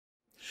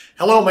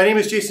Hello, my name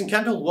is Jason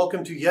Kendall.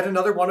 Welcome to yet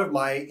another one of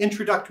my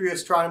introductory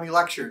astronomy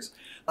lectures.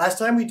 Last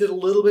time we did a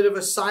little bit of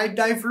a side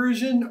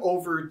diversion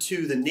over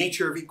to the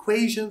nature of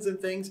equations and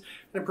things,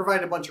 and I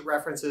provided a bunch of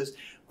references.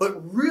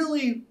 But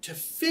really, to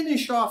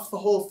finish off the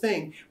whole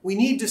thing, we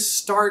need to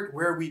start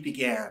where we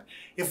began.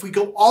 If we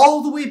go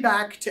all the way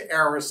back to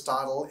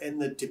Aristotle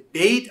and the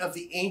debate of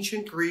the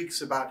ancient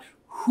Greeks about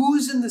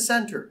who's in the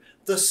center,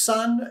 the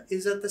sun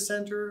is at the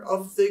center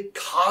of the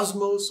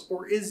cosmos,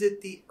 or is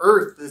it the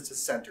earth that's the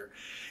center?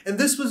 And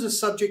this was a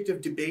subject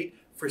of debate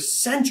for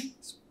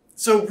centuries.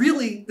 So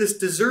really, this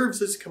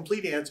deserves its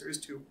complete answers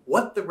to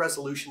what the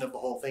resolution of the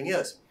whole thing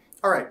is.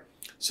 All right,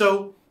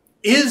 so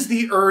is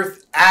the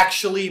earth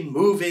actually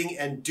moving,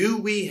 and do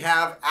we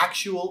have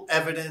actual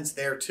evidence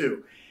there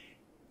too?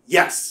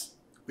 Yes,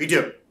 we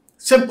do.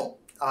 Simple.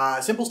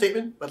 Simple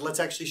statement, but let's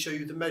actually show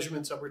you the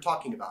measurements that we're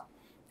talking about.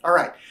 All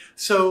right,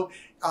 so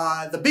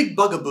the big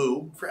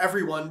bugaboo for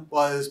everyone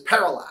was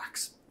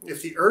parallax.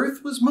 If the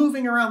earth was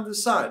moving around the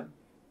sun,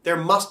 there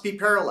must be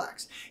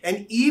parallax.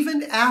 And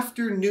even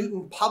after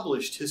Newton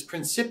published his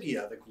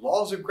Principia, the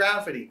laws of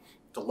gravity,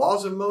 the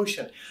laws of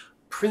motion,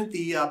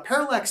 the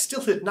parallax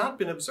still had not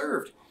been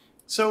observed.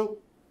 So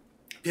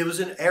it was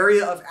an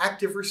area of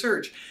active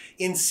research.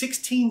 In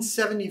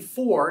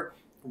 1674,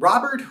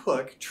 Robert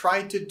Hooke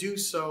tried to do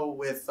so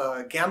with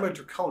Gamma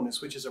Draconis,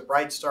 which is a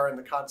bright star in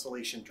the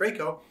constellation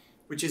Draco,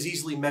 which is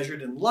easily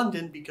measured in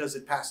London because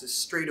it passes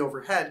straight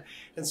overhead.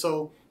 And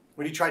so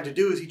what he tried to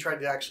do is he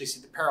tried to actually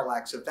see the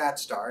parallax of that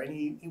star, and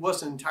he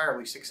wasn't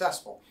entirely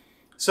successful.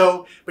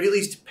 So, but at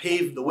least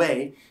paved the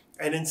way.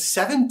 And in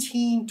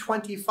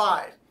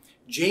 1725,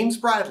 James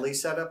Bradley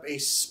set up a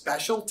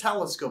special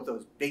telescope that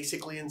was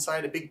basically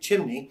inside a big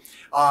chimney,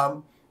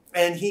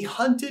 and he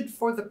hunted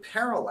for the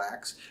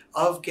parallax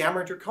of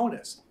Gamma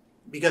Draconis.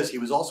 Because he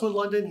was also in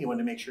London, he wanted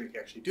to make sure he could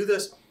actually do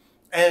this.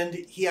 And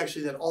he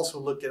actually then also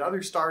looked at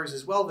other stars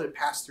as well that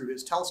passed through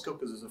his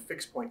telescope, because it was a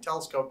fixed point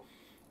telescope.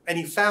 And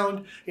he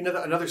found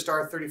another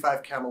star,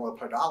 35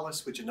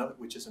 Camelopardalis, which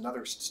is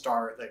another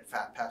star that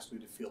passed through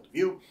the field of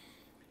view.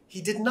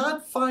 He did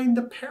not find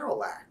the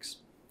parallax.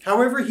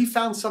 However, he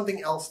found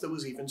something else that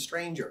was even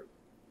stranger.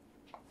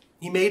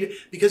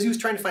 Because he was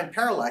trying to find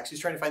parallax, he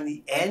was trying to find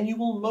the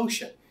annual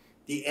motion,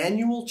 the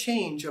annual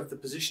change of the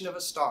position of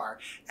a star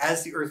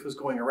as the Earth was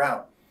going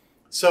around.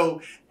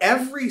 So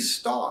every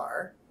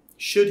star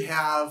should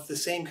have the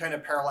same kind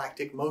of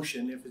parallactic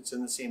motion if it's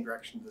in the same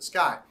direction of the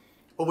sky.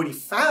 But what he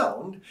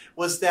found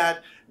was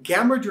that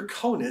Gamma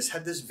Draconis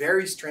had this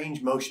very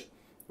strange motion.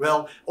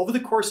 Well, over the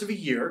course of a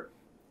year,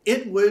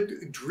 it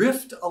would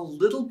drift a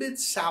little bit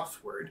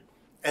southward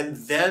and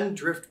then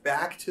drift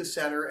back to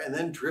center and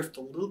then drift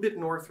a little bit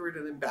northward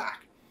and then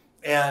back.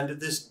 And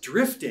this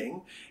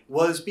drifting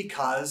was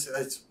because,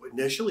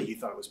 initially he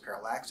thought it was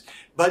parallax,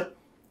 but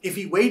if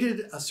he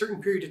waited a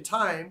certain period of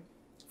time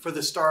for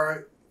the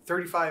star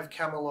 35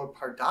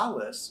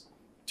 Camelopardalis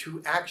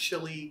to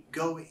actually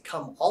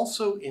come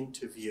also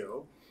into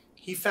view,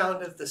 he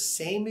found at the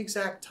same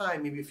exact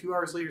time, maybe a few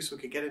hours later so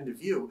it could get into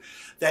view,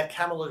 that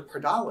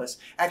Camelopardalis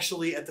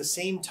actually at the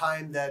same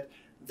time that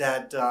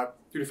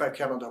 35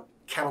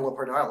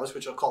 Camelopardalis,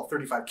 which I'll call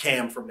 35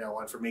 Cam from now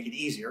on for make it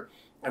easier,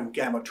 and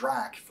Gamma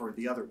Drac for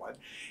the other one,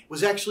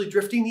 was actually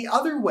drifting the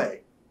other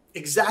way,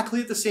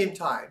 exactly at the same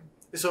time.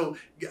 So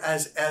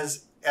as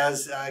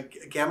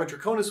Gamma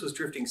Draconis was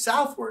drifting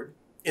southward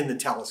in the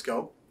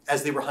telescope,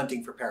 as they were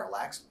hunting for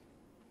parallax,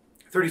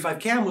 35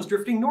 Cam was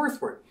drifting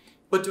northward,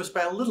 but just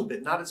by a little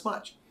bit, not as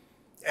much.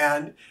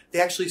 And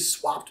they actually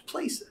swapped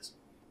places.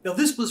 Now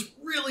this was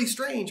really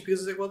strange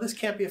because they said, well, this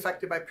can't be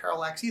affected by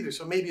parallax either,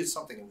 so maybe it's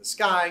something in the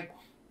sky,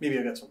 maybe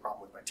I've got some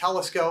problem with my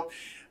telescope.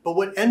 But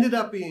what ended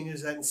up being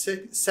is that in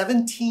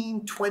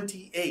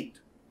 1728,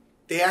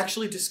 they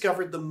actually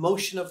discovered the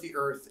motion of the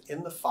Earth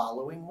in the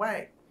following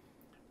way.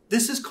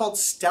 This is called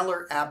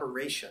stellar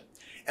aberration.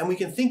 And we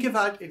can think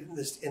about it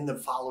in the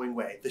following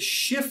way. The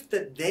shift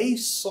that they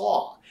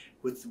saw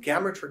with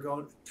Gamma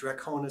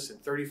Draconis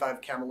and 35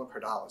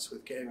 Camelopardalis,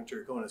 with Gamma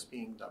Draconis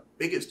being the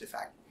biggest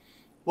effect,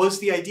 was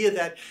the idea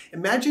that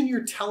imagine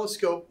your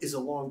telescope is a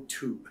long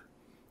tube.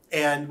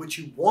 And what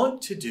you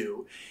want to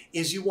do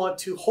is you want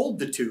to hold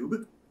the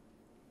tube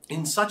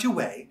in such a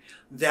way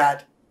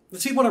that,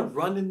 let's say you want to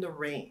run in the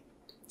rain.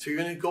 So you're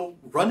going to go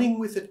running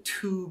with a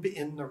tube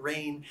in the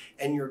rain,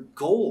 and your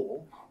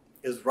goal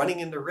is running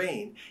in the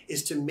rain,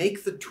 is to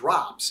make the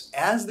drops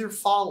as they're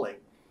falling,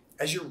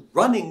 as you're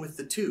running with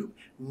the tube,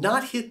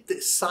 not hit the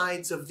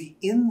sides of the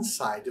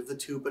inside of the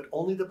tube, but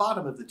only the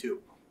bottom of the tube.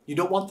 You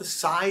don't want the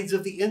sides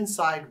of the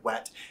inside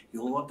wet,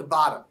 you only want the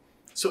bottom.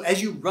 So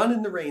as you run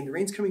in the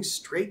rain's coming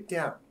straight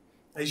down.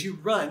 As you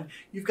run,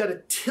 you've got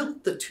to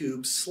tilt the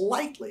tube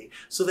slightly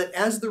so that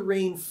as the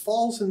rain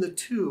falls in the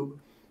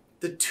tube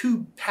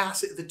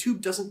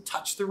doesn't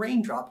touch the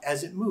raindrop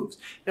as it moves.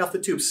 Now if the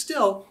tube's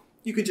still,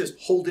 you could just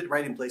hold it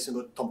right in place and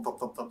go thump, thump,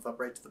 thump, thump, thump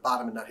right to the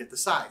bottom and not hit the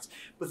sides.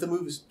 But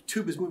the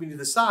tube is moving to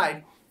the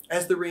side.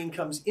 As the rain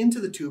comes into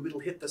the tube, it'll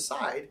hit the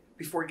side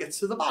before it gets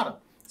to the bottom.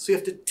 So you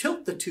have to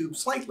tilt the tube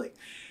slightly.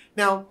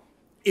 Now,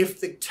 If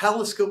the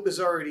telescope is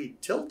already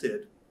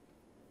tilted,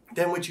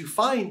 then what you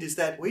find is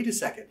that, wait a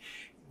second,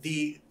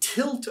 the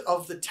tilt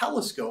of the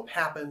telescope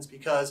happens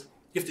because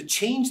you have to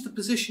change the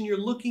position you're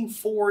looking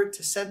for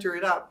to center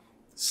it up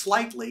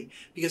slightly,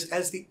 because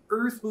as the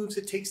Earth moves,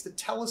 it takes the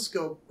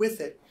telescope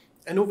with it.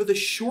 And over the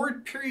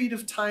short period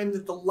of time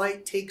that the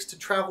light takes to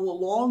travel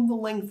along the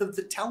length of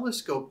the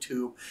telescope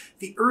tube,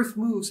 the Earth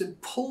moves and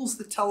pulls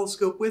the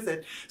telescope with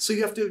it. So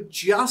you have to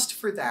adjust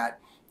for that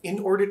in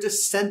order to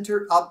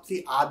center up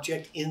the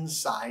object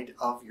inside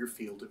of your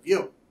field of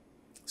view.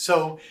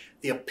 So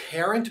the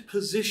apparent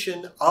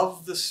position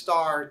of the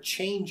star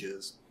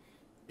changes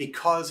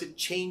because it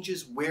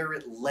changes where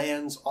it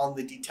lands on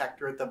the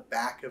detector at the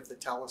back of the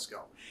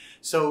telescope.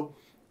 So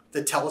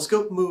the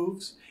telescope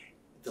moves,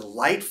 the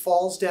light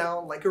falls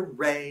down like a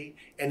ray,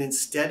 and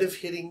instead of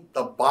hitting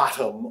the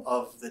bottom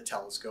of the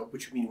telescope,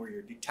 which would mean where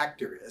your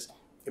detector is,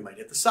 it might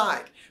hit the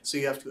side. So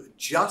you have to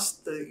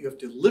adjust you have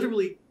to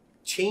literally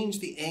change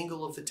the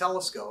angle of the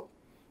telescope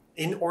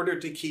in order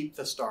to keep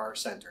the star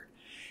centered.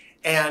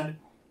 And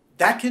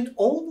that can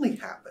only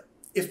happen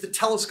if the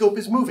telescope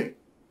is moving.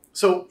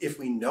 So if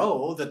we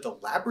know that the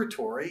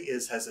laboratory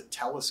has a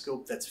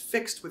telescope that's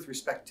fixed with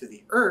respect to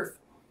the Earth,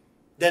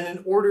 then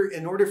in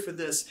order for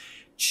this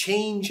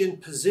change in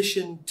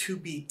position to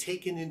be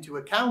taken into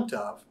account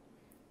of,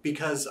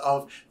 because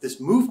of this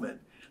movement,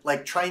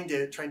 like trying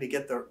to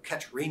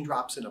catch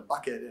raindrops in a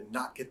bucket and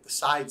not get the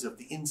sides of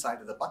the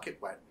inside of the bucket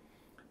wet,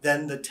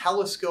 then the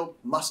telescope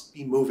must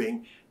be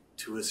moving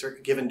to a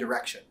certain given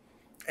direction.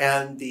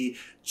 And the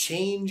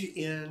change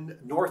in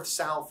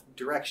north-south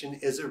direction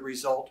is a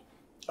result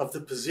of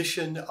the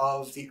position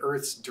of the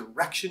Earth's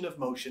direction of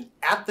motion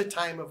at the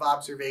time of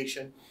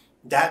observation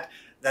that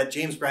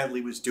James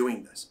Bradley was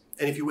doing this.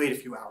 And if you wait a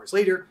few hours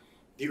later,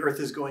 the Earth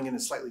is going in a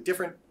slightly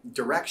different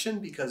direction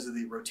because of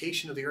the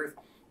rotation of the Earth.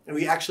 And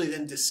we actually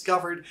then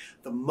discovered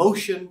the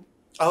motion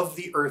of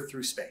the Earth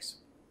through space.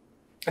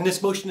 And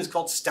this motion is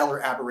called stellar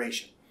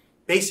aberration.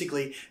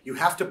 Basically, you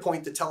have to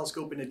point the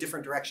telescope in a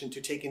different direction to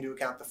take into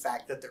account the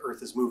fact that the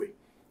Earth is moving.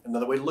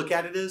 Another way to look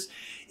at it is,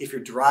 if you're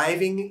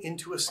driving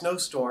into a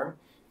snowstorm,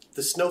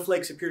 the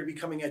snowflakes appear to be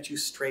coming at you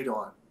straight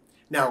on.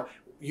 Now,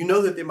 you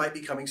know that they might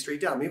be coming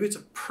straight down. Maybe it's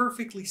a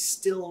perfectly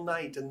still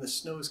night and the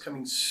snow is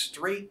coming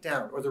straight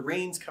down, or the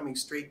rain's coming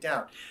straight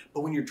down.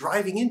 But when you're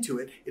driving into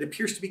it, it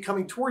appears to be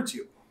coming towards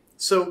you.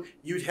 So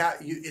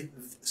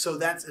so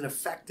that's an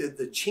effect.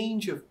 The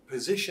change of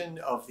position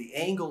of the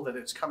angle that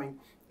it's coming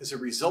is a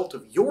result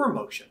of your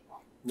motion,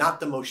 not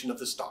the motion of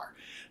the star.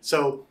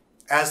 So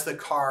as the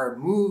car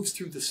moves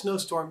through the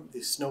snowstorm,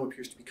 the snow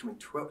appears to be coming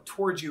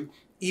towards you,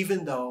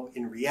 even though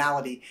in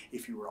reality,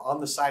 if you were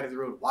on the side of the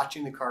road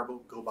watching the car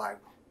go by,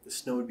 the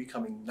snow would be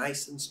coming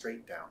nice and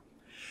straight down.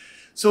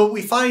 So what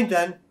we find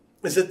then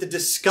is that the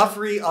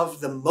discovery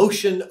of the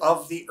motion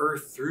of the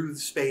Earth through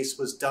space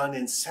was done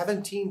in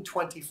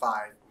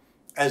 1725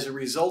 as a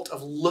result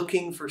of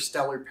looking for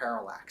stellar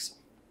parallax.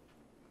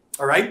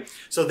 All right,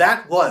 so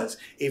that was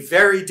a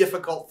very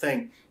difficult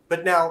thing.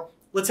 But now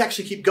let's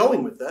actually keep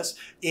going with this.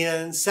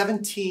 In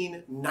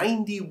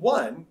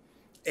 1791,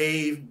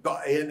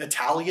 an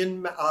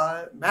Italian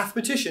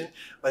mathematician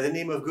by the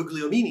name of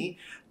Guglielmini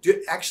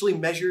actually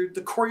measured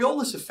the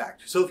Coriolis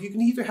effect. So if you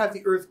can either have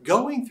the Earth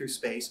going through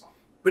space,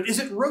 but is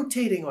it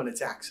rotating on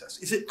its axis?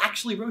 Is it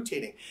actually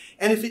rotating?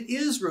 And if it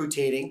is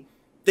rotating,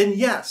 then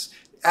yes,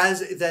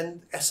 as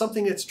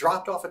something that's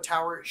dropped off a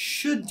tower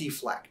should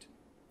deflect.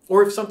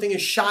 Or if something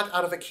is shot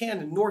out of a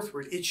cannon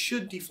northward, it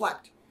should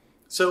deflect.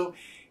 So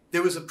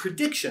there was a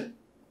prediction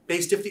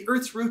based, if the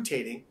Earth's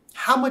rotating,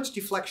 how much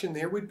deflection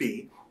there would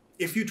be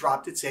if you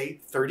dropped it, say,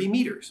 30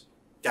 meters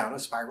down a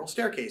spiral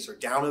staircase or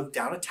down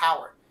a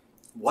tower.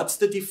 What's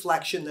the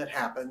deflection that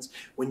happens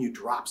when you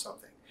drop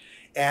something?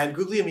 And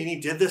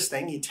Guglielmini did this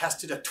thing. He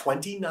tested a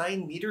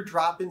 29-meter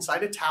drop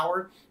inside a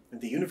tower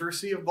at the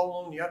University of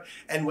Bologna.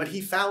 And what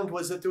he found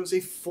was that there was a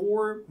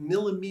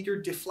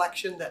 4-millimeter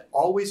deflection that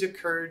always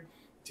occurred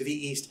to the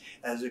east,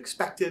 as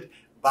expected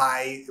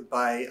by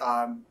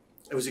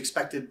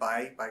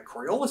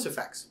Coriolis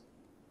effects.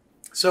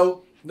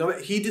 So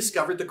he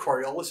discovered the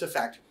Coriolis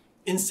effect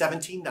in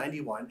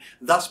 1791,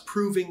 thus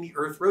proving the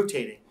Earth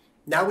rotating.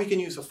 Now we can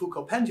use a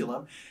Foucault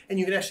pendulum, and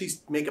you can actually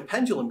make a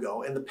pendulum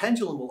go, and the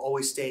pendulum will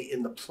always stay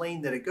in the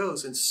plane that it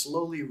goes and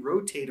slowly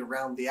rotate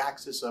around the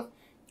axis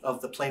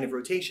of the plane of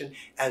rotation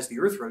as the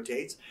Earth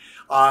rotates.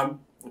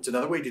 It's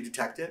another way to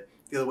detect it.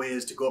 The other way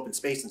is to go up in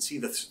space and see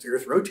the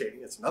Earth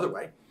rotating. That's another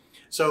way.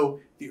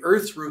 So the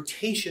Earth's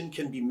rotation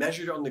can be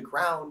measured on the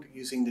ground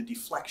using the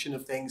deflection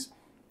of things.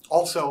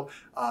 Also,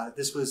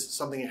 this was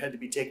something that had to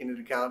be taken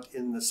into account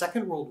in the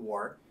Second World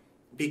War,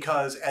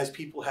 because as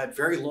people had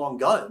very long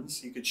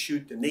guns,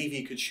 the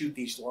Navy could shoot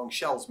these long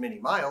shells many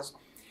miles.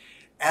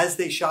 As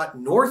they shot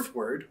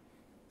northward,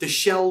 the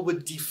shell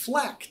would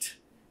deflect.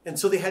 And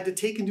so they had to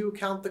take into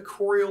account the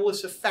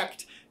Coriolis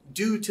effect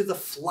due to the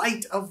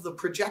flight of the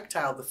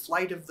projectile, the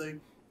flight of the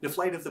the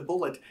flight of the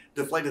bullet,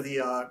 the flight of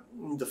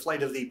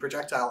the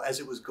projectile as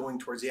it was going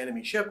towards the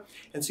enemy ship.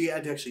 And so you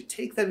had to actually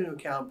take that into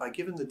account by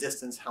given the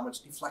distance, how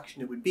much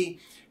deflection it would be,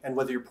 and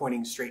whether you're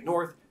pointing straight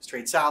north,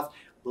 straight south,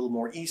 a little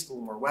more east, a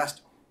little more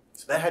west.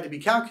 So that had to be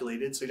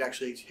calculated so you'd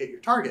actually hit your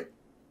target.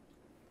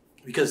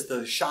 Because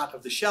the shot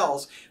of the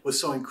shells was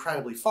so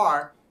incredibly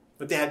far,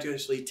 but they had to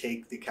actually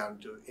take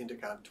into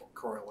account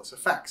Coriolis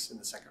effects in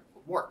the Second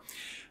World War.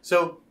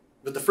 So,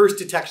 but the first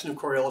detection of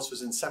Coriolis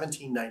was in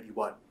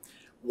 1791.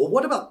 Well,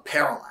 what about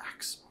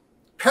parallax?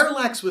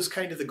 Parallax was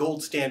kind of the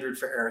gold standard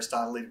for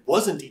Aristotle. It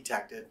wasn't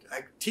detected.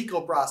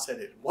 Tycho Brahe said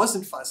it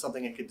wasn't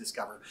something it could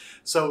discover.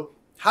 So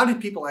how did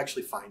people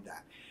actually find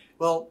that?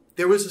 Well,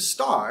 there is a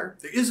star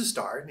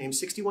named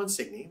 61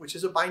 Cygni, which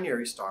is a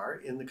binary star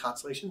in the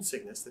constellation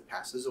Cygnus that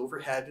passes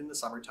overhead in the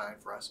summertime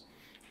for us.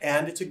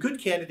 And it's a good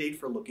candidate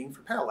for looking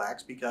for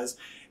parallax because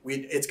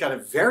it's got a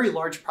very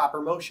large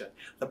proper motion.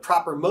 The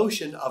proper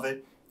motion of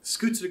it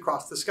scoots it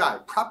across the sky.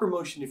 Proper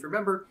motion, if you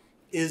remember,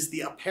 is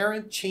the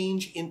apparent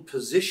change in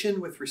position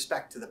with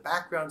respect to the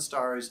background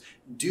stars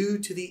due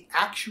to the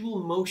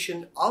actual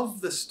motion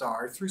of the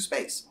star through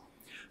space.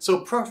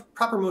 So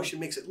proper motion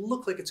makes it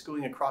look like it's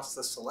going across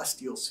the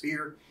celestial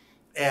sphere,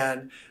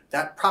 and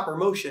that proper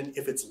motion,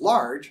 if it's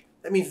large,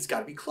 that means it's got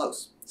to be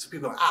close. So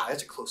people go,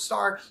 that's a close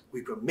star,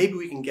 maybe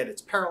we can get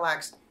its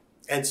parallax.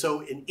 And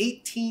so in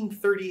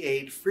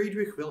 1838,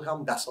 Friedrich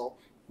Wilhelm Bessel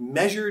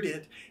measured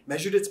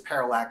its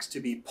parallax to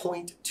be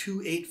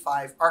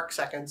 0.285 arc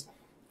seconds,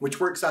 which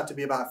works out to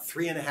be about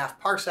 3.5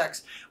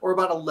 parsecs, or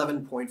about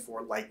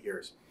 11.4 light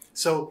years.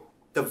 So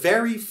the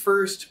very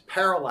first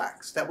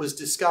parallax that was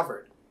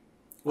discovered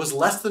was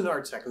less than an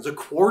arc second. It was a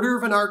quarter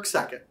of an arc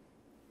second.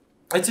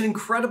 It's an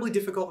incredibly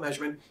difficult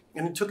measurement,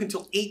 and it took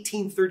until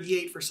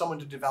 1838 for someone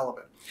to develop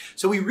it.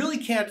 So we really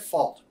can't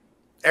fault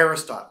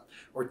Aristotle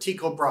or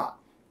Tycho Brahe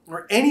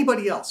or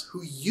anybody else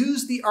who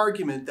used the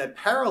argument that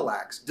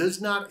parallax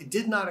did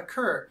not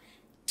occur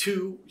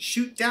to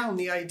shoot down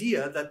the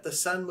idea that the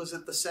sun was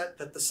at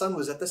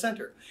the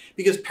center,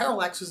 because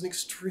parallax was an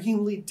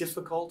extremely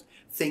difficult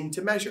thing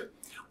to measure.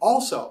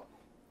 Also,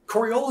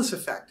 Coriolis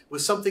effect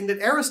was something that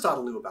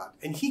Aristotle knew about,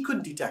 and he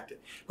couldn't detect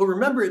it. But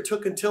remember, it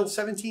took until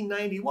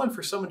 1791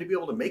 for someone to be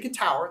able to make a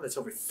tower that's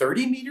over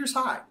 30 meters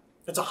high,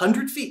 that's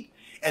 100 feet,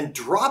 and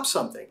drop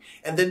something,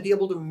 and then be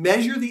able to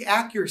measure the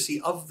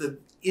accuracy of the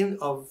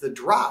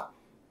drop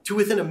to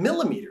within a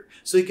millimeter.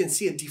 So you can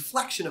see a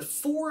deflection of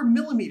 4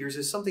 millimeters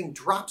as something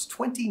drops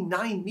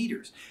 29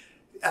 meters.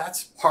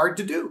 That's hard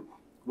to do.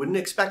 Wouldn't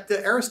expect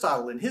that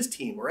Aristotle and his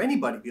team or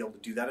anybody be able to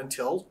do that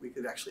until we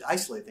could actually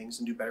isolate things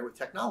and do better with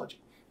technology.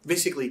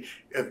 Basically,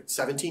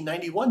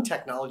 1791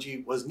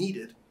 technology was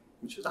needed,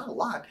 which is not a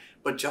lot,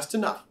 but just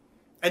enough.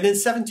 And in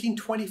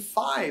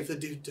 1725, the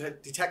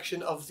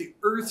detection of the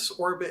Earth's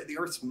orbit, the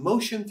Earth's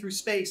motion through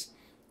space,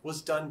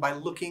 was done by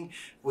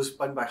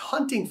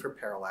hunting for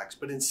parallax,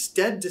 but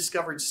instead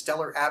discovered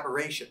stellar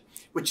aberration,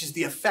 which is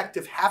the effect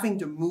of having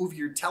to move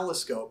your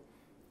telescope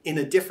in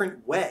a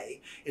different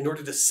way in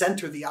order to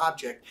center the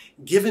object,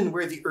 given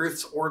where the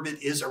Earth's orbit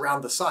is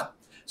around the sun.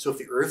 So if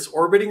the Earth's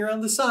orbiting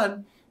around the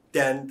sun,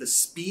 then the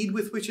speed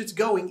with which it's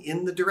going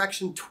in the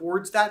direction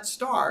towards that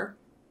star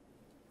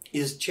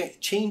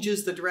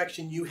changes the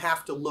direction you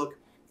have to look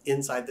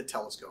inside the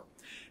telescope.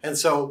 And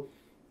so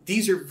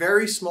these are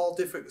very small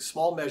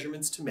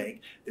measurements to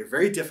make. They're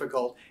very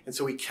difficult, and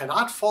so we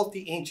cannot fault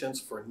the ancients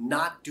for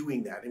not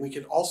doing that. And we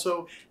can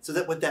also, so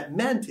that what that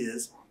meant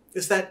is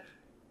that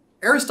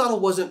Aristotle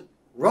wasn't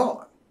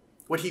wrong.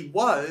 What he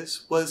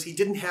was he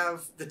didn't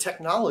have the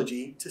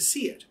technology to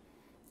see it.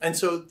 And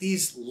so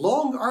these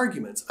long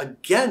arguments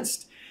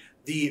against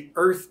the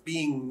Earth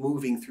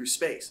moving through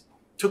space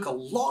took a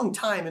long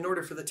time in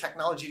order for the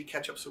technology to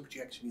catch up so that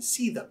you actually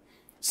see them.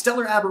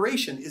 Stellar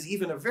aberration is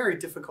even a very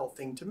difficult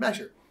thing to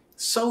measure.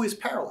 So is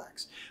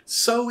parallax.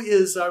 So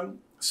is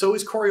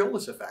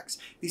Coriolis effects.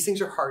 These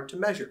things are hard to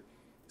measure.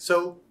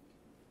 So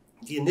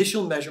the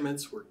initial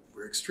measurements were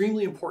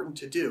extremely important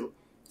to do.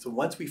 So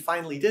once we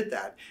finally did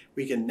that,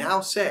 we can now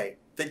say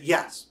that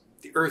yes,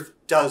 the Earth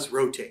does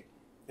rotate.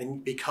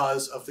 And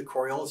because of the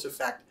Coriolis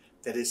effect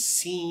that is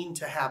seen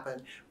to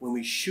happen when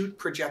we shoot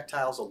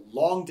projectiles a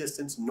long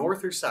distance,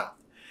 north or south.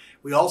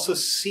 We also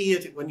see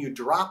it when you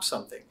drop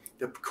something.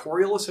 The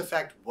Coriolis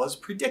effect was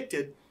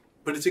predicted,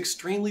 but it's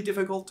extremely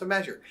difficult to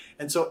measure.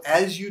 And so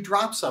as you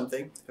drop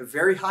something, a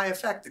very high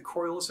effect, the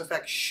Coriolis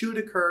effect should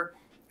occur,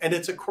 and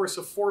it's a course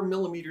of 4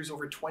 millimeters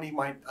over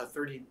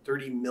 30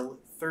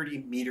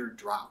 meter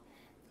drop.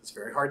 It's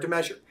very hard to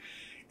measure.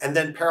 And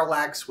then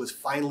parallax was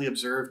finally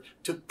observed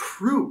to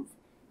prove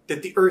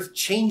that the Earth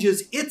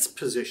changes its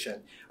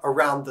position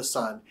around the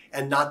sun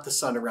and not the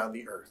sun around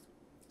the Earth.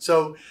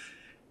 So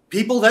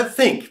people that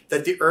think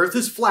that the Earth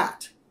is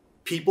flat,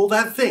 people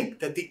that think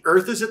that the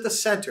Earth is at the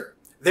center,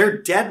 they're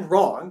dead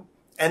wrong,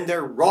 and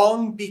they're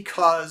wrong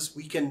because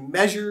we can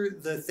measure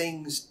the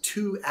things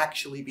to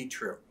actually be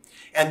true.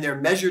 And they're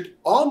measured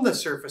on the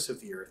surface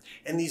of the Earth,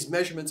 and these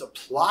measurements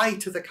apply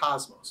to the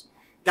cosmos.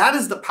 That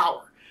is the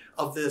power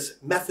of this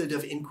method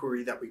of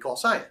inquiry that we call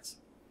science.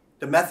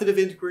 The method of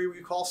inquiry we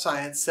call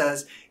science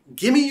says,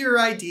 give me your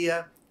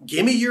idea,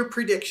 give me your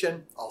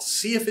prediction, I'll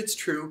see if it's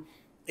true.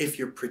 If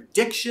your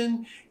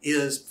prediction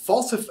is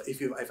falsified,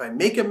 if I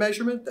make a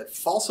measurement that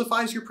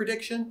falsifies your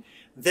prediction,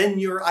 then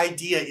your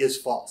idea is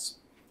false.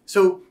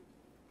 So,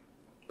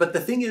 but the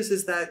thing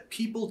is that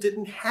people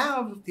didn't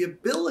have the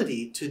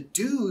ability to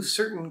do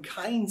certain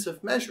kinds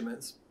of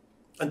measurements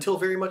until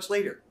very much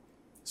later.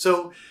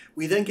 So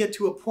we then get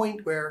to a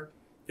point where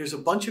there's a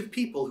bunch of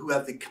people who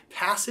have the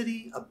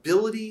capacity,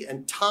 ability,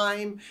 and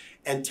time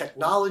and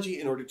technology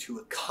in order to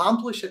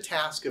accomplish a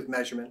task of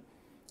measurement.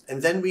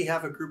 And then we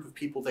have a group of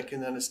people that can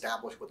then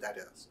establish what that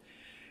is.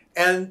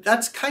 And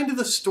that's kind of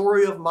the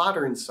story of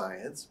modern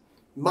science.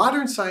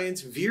 Modern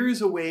science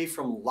veers away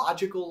from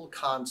logical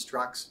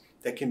constructs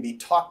that can be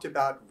talked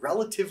about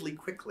relatively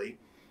quickly,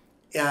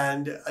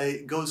 and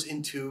it goes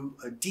into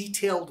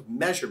detailed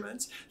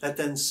measurements that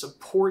then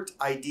support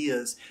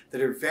ideas that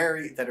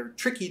are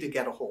tricky to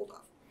get a hold of.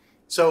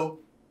 So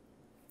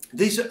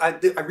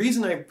the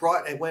reason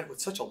I went with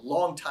such a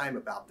long time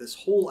about this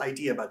whole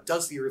idea about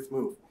does the Earth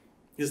move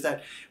is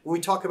that when we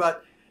talk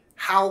about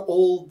how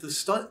old the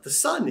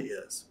sun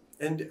is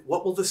and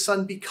what will the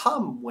sun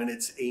become when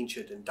it's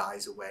ancient and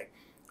dies away,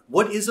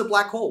 what is a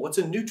black hole? What's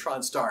a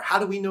neutron star? How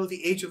do we know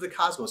the age of the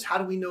cosmos? How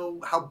do we know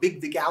how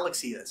big the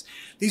galaxy is?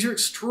 These are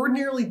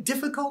extraordinarily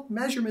difficult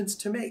measurements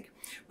to make.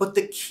 But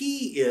the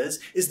key is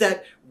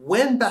that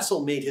when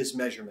Bessel made his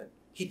measurement,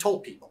 he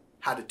told people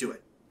how to do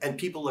it. And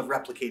people have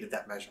replicated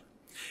that measurement.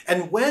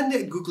 And when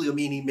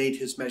Guglielmini made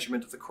his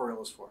measurement of the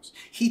Coriolis force,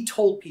 he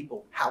told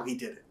people how he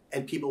did it.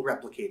 And people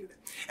replicated it.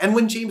 And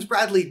when James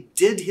Bradley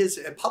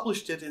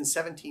published it in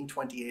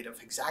 1728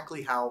 of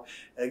exactly how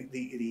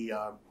the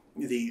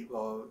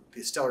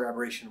stellar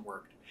aberration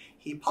worked,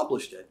 he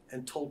published it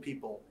and told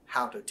people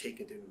how to take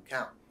it into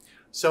account.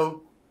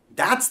 So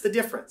that's the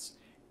difference.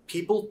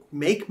 People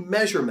make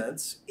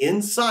measurements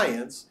in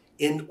science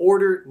in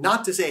order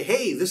not to say,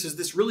 hey, this is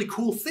this really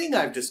cool thing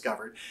I've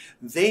discovered.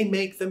 They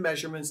make the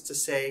measurements to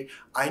say,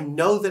 I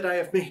know that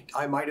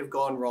I might have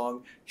gone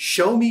wrong.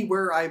 Show me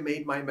where I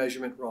made my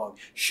measurement wrong.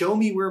 Show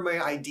me where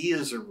my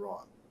ideas are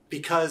wrong.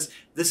 Because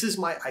this is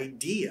my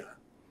idea,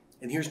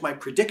 and here's my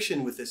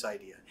prediction with this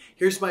idea.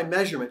 Here's my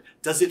measurement.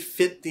 Does it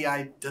fit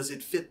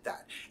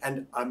that?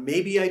 And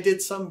maybe I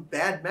did some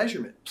bad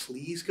measurement.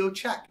 Please go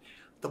check.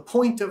 The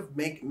point of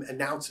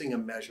announcing a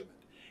measurement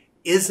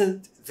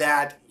isn't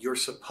that you're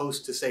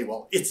supposed to say,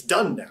 well, it's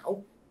done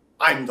now.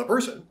 I'm the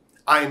person.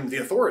 I'm the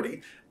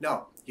authority.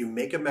 No, you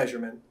make a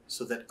measurement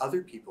so that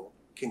other people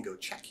can go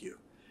check you.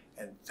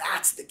 And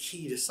that's the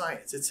key to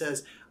science. It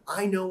says,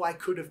 I know I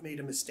could have made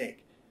a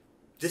mistake.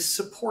 This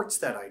supports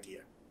that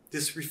idea.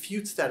 This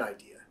refutes that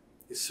idea.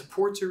 It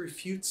supports or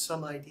refutes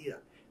some idea.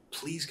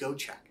 Please go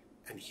check.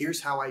 And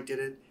here's how I did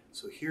it.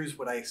 So here's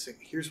what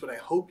I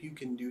hope you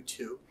can do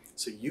too,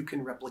 so you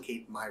can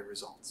replicate my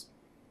results.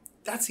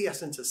 That's the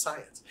essence of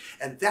science.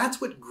 And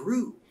that's what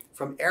grew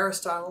from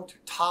Aristotle to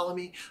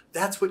Ptolemy.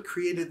 That's what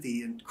created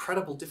the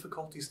incredible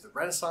difficulties of the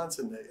Renaissance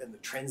and the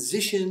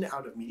transition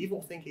out of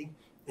medieval thinking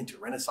into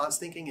Renaissance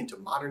thinking, into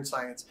modern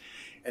science,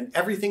 and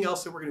everything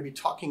else that we're going to be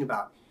talking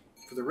about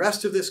for the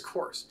rest of this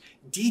course.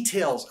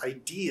 Details,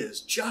 ideas,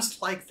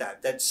 just like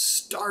that, that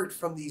start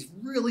from these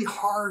really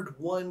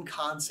hard-won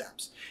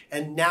concepts.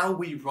 And now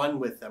we run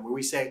with them, where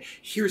we say,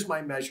 here's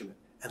my measurement,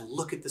 and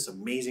look at this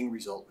amazing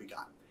result we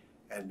got.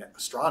 And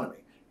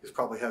astronomy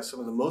probably has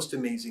some of the most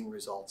amazing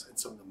results and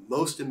some of the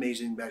most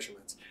amazing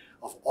measurements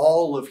of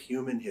all of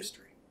human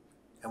history.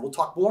 And we'll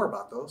talk more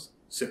about those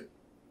soon.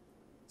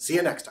 See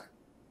you next time.